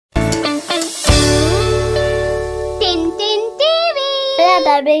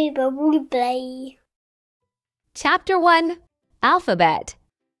the baby will play. Chapter 1, Alphabet.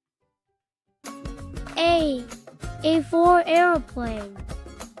 A for airplane.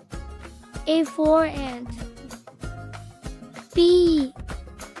 A for ant. B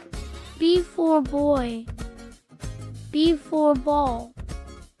for boy. B for ball.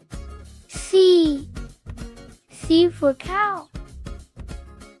 C for cow.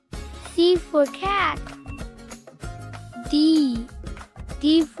 C for cat. D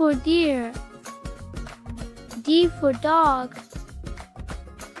for deer. D for dog.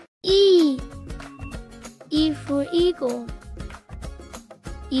 E for eagle.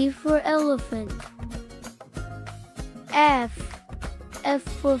 E for elephant. F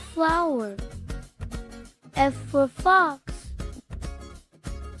for flower. F for fox.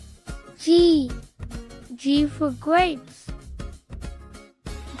 G for grapes.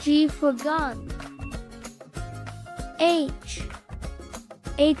 G for gun.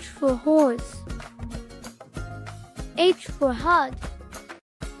 H for horse. H for hut.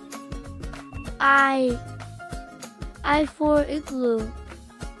 I for igloo.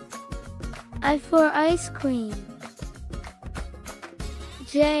 I for ice cream.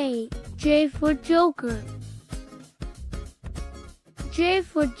 J for joker. J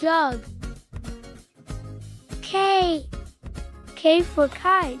for jug. K for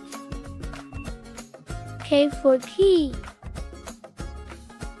kite. K for key.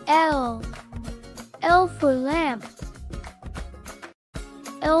 L for lamp.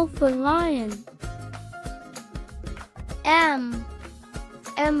 L for lion. M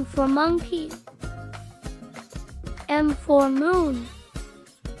for monkey. M for moon.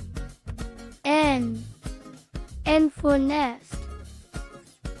 N for nest.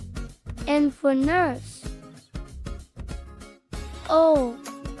 N for nurse. O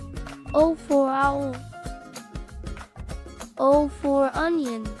for owl. O for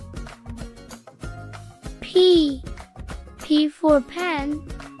onion. P for pen.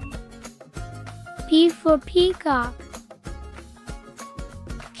 P for peacock.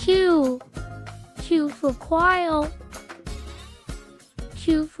 Q for quail.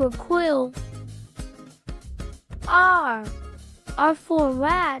 Q for quill. R for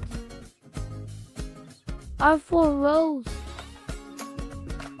rat. R for rose.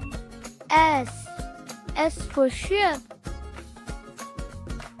 S for ship.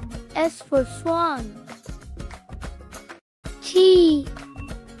 S for swan. T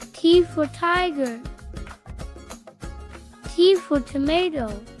for tiger. T for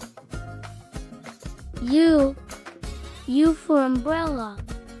tomato. U for umbrella.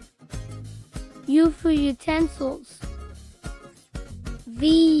 U for utensils.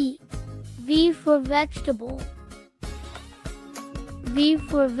 V for vegetable. V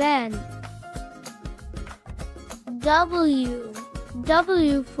for van. W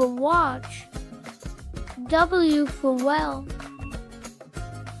for watch. W for well.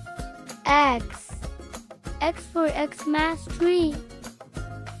 X for Xmas tree.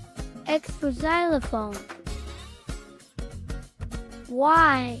 X for xylophone.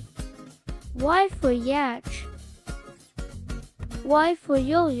 Y for yacht. Y for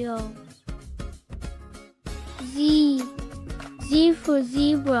yo-yo. Z for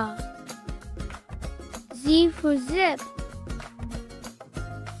zebra. Z for zip.